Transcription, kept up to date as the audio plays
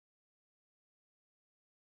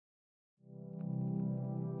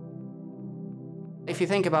If you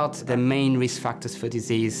think about the main risk factors for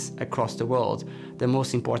disease across the world, the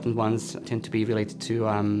most important ones tend to be related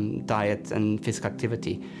to diet and physical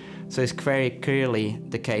activity. So it's very clearly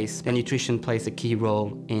the case that nutrition plays a key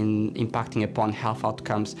role in impacting upon health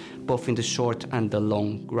outcomes, both in the short and the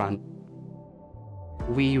long run.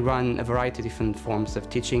 We run a variety of different forms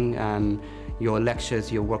of teaching, your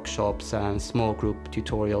lectures, your workshops, small group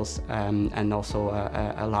tutorials, and also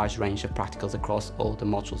a large range of practicals across all the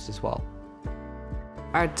modules as well.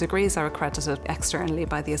 Our degrees are accredited externally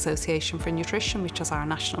by the Association for Nutrition, which is our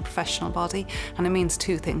national professional body, and it means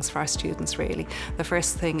two things for our students really. The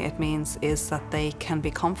first thing it means is that they can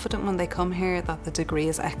be confident when they come here that the degree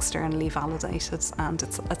is externally validated and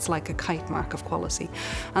it's like a kite mark of quality.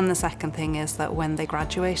 And the second thing is that when they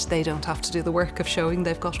graduate, they don't have to do the work of showing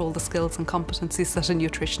they've got all the skills and competencies that a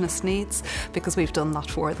nutritionist needs, because we've done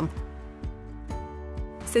that for them.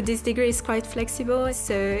 So this degree is quite flexible,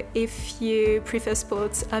 so if you prefer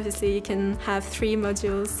sports, obviously you can have 3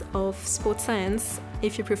 modules of sports science.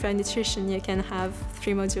 If you prefer nutrition, you can have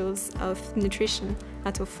 3 modules of nutrition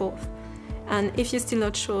out of 4. And if you're still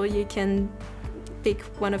not sure, you can pick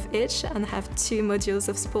one of each and have 2 modules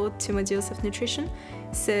of sport, 2 modules of nutrition.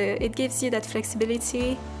 So it gives you that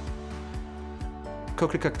flexibility.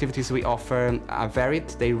 Co-curricular activities we offer are varied.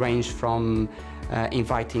 They range from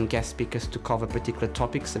inviting guest speakers to cover particular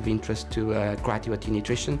topics of interest to graduate in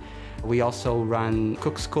nutrition. We also run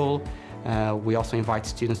Cook School. We also invite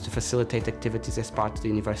students to facilitate activities as part of the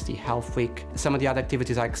University Health Week. Some of the other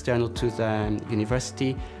activities are external to the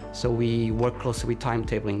university, so we work closely with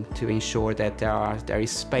timetabling to ensure that there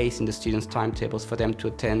is space in the students' timetables for them to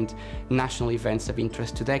attend national events of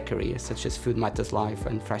interest to their careers, such as Food Matters Live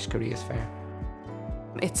and Fresh Careers Fair.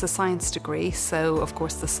 It's a science degree, so of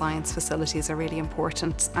course the science facilities are really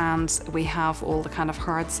important, and we have all the kind of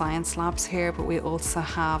hard science labs here, but we also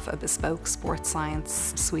have a bespoke sports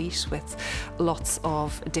science suite with lots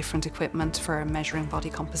of different equipment for measuring body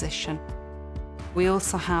composition. We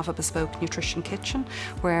also have a bespoke nutrition kitchen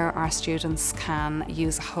where our students can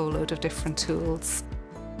use a whole load of different tools.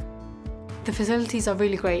 The facilities are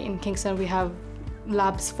really great in Kingston. We have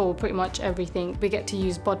labs for pretty much everything. We get to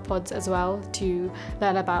use bod pods as well to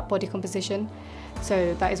learn about body composition.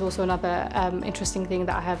 So that is also another interesting thing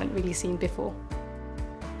that I haven't really seen before.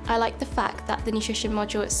 I like the fact that the nutrition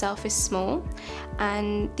module itself is small,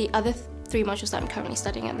 and the other 3 modules that I'm currently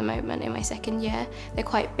studying at the moment in my 2nd year, they're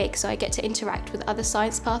quite big, so I get to interact with other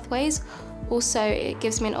science pathways. Also, it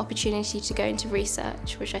gives me an opportunity to go into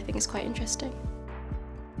research, which I think is quite interesting.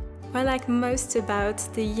 What I like most about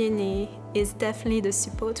the uni is definitely the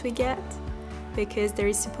support we get, because there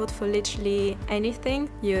is support for literally anything.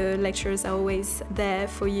 Your lecturers are always there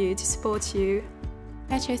for you, to support you.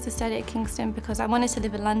 I chose to study at Kingston because I wanted to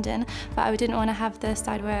live in London, but I didn't want to have the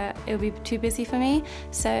side where it would be too busy for me.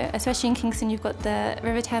 So especially in Kingston, you've got the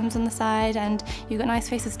River Thames on the side and you've got nice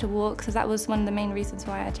places to walk, so that was one of the main reasons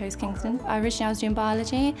why I chose Kingston. Originally I was doing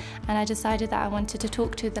biology, and I decided that I wanted to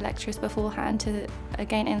talk to the lecturers beforehand to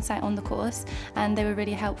gain insight on the course, and they were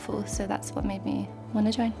really helpful, so that's what made me want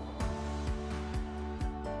to join.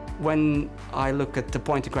 When I look at the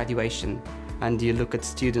point of graduation, and you look at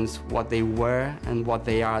students, what they were and what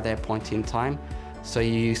they are at their point in time. So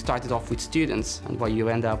you started off with students, and what you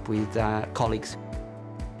end up with colleagues.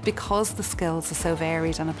 Because the skills are so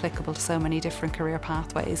varied and applicable to so many different career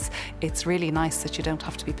pathways, it's really nice that you don't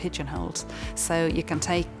have to be pigeonholed. So you can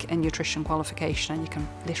take a nutrition qualification and you can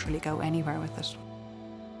literally go anywhere with it.